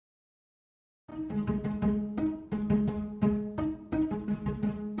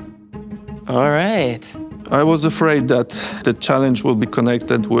All right. I was afraid that the challenge will be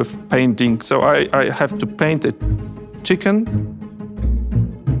connected with painting, so I have to paint a chicken.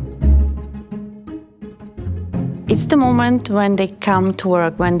 It's the moment when they come to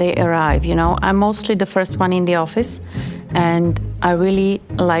work, when they arrive, you know. I'm mostly the first one in the office, and I really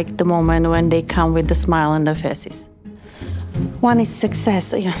like the moment when they come with the smile on their faces. One is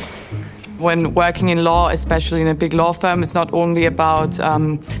success. Yeah. When working in law, especially in a big law firm, it's not only about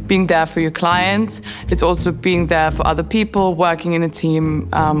being there for your clients, it's also being there for other people, working in a team,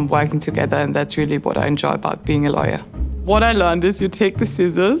 working together, and that's really what I enjoy about being a lawyer. What I learned is you take the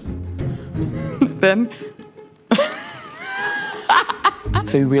scissors, then...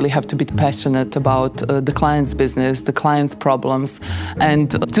 So you really have to be passionate about the client's business, the client's problems,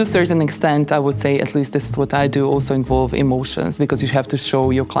 and to a certain extent, I would say, at least this is what I do, also involve emotions, because you have to show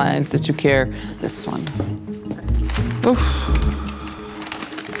your clients that you care. This one.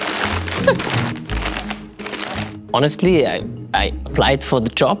 Honestly, I applied for the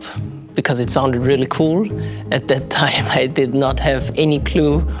job because it sounded really cool. At that time, I did not have any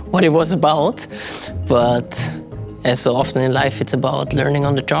clue what it was about, but as so often in life, it's about learning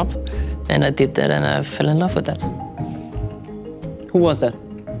on the job. And I did that and I fell in love with that. Who was that?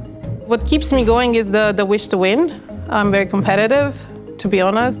 What keeps me going is the wish to win. I'm very competitive, to be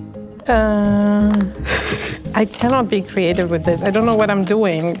honest. I cannot be creative with this. I don't know what I'm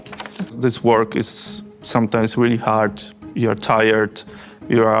doing. This work is sometimes really hard. You're tired,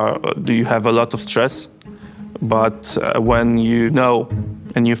 you have a lot of stress. But when you know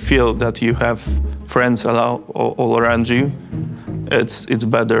and you feel that you have friends all around you, it's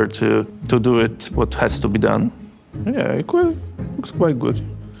better to do it what has to be done. Yeah, it looks quite good.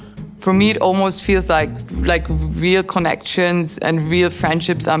 For me, it almost feels like real connections and real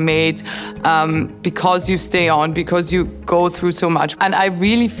friendships are made because you stay on, because you go through so much. And I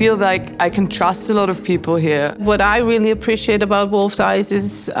really feel like I can trust a lot of people here. What I really appreciate about Theiss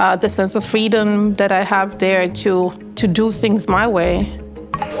is the sense of freedom that I have there to do things my way.